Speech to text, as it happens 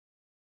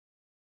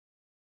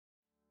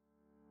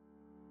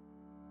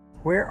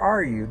Where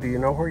are you? Do you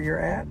know where you're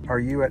at? Are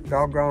you at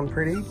Doggone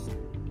Pretty?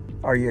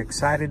 Are you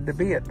excited to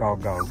be at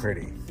Doggone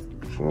Pretty?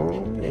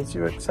 Is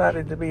you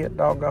excited to be at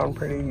Doggone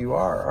Pretty? You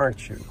are,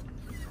 aren't you?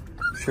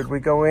 Should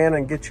we go in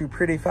and get you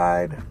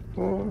prettified?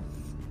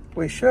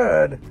 We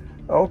should.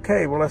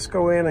 Okay, well, let's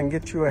go in and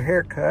get you a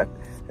haircut,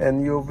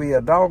 and you'll be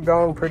a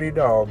doggone pretty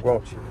dog,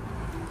 won't you?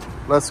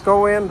 Let's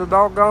go in to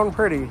Doggone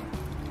Pretty.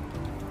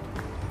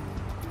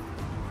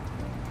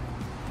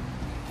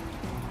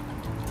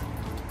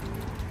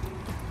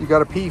 You got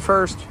to pee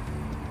first?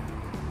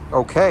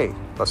 Okay,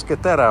 let's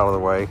get that out of the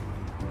way.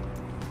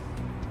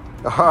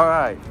 All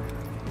right.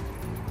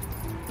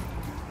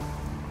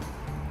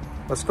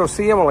 Let's go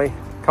see Emily.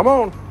 Come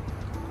on.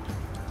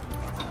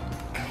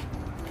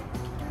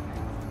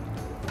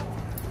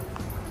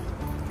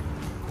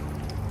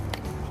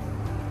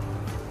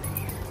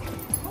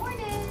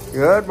 Morning.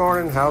 Good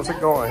morning. How's it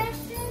going?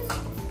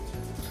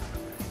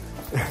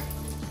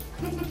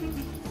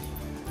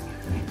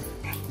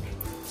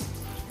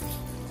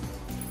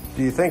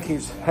 Do you think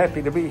he's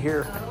happy to be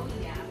here? Oh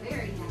yeah,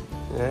 very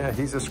happy. Yeah,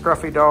 he's a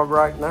scruffy dog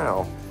right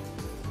now.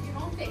 You're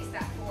gonna fix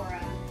that for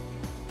us.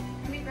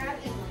 Let me grab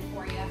Emily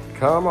for you.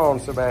 Come on,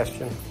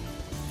 Sebastian.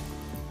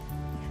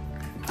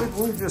 Didn't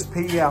we just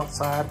pee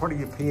outside? What are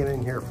you peeing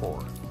in here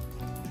for?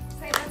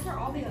 Say, that's where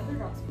all the other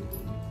dogs pee.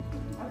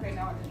 Okay,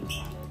 no, I didn't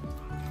find it.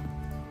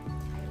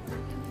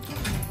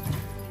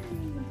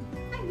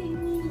 Hi,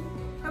 baby.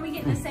 Are we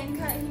getting the same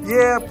cut here?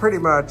 Yeah, pretty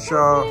much.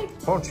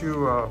 Won't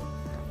you,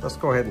 let's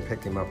go ahead and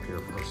pick him up here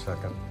for a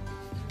second.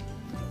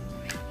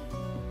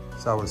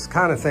 So I was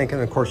kind of thinking,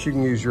 of course, you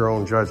can use your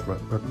own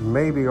judgment, but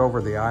maybe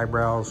over the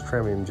eyebrows,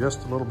 trim him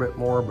just a little bit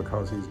more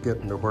because he's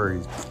getting to where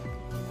he's,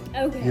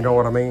 okay. You know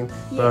what I mean?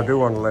 Yeah. But I do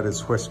want to let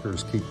his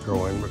whiskers keep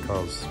growing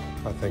because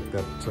I think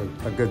that's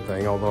a good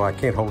thing, although I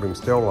can't hold him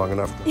still long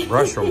enough to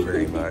brush him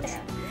very much.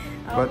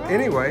 But right.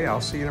 Anyway,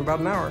 I'll see you in about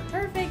an hour.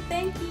 Perfect,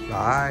 thank you.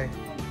 Bye.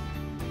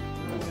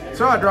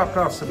 So I dropped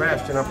off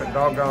Sebastian up at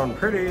Doggone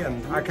Pretty,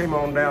 and I came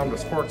on down to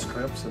Sports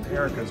Clips, and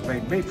Erica's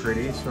made me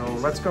pretty, so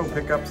let's go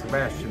pick up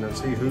Sebastian and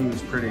see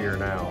who's prettier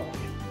now.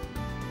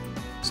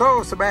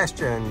 So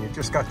Sebastian, you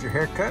just got your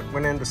hair cut,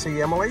 went in to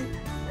see Emily,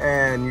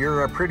 and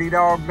you're a pretty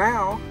dog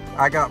now.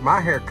 I got my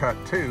hair cut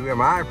too.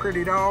 Am I a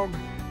pretty dog?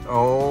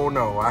 Oh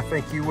no, I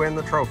think you win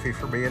the trophy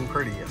for being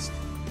prettiest.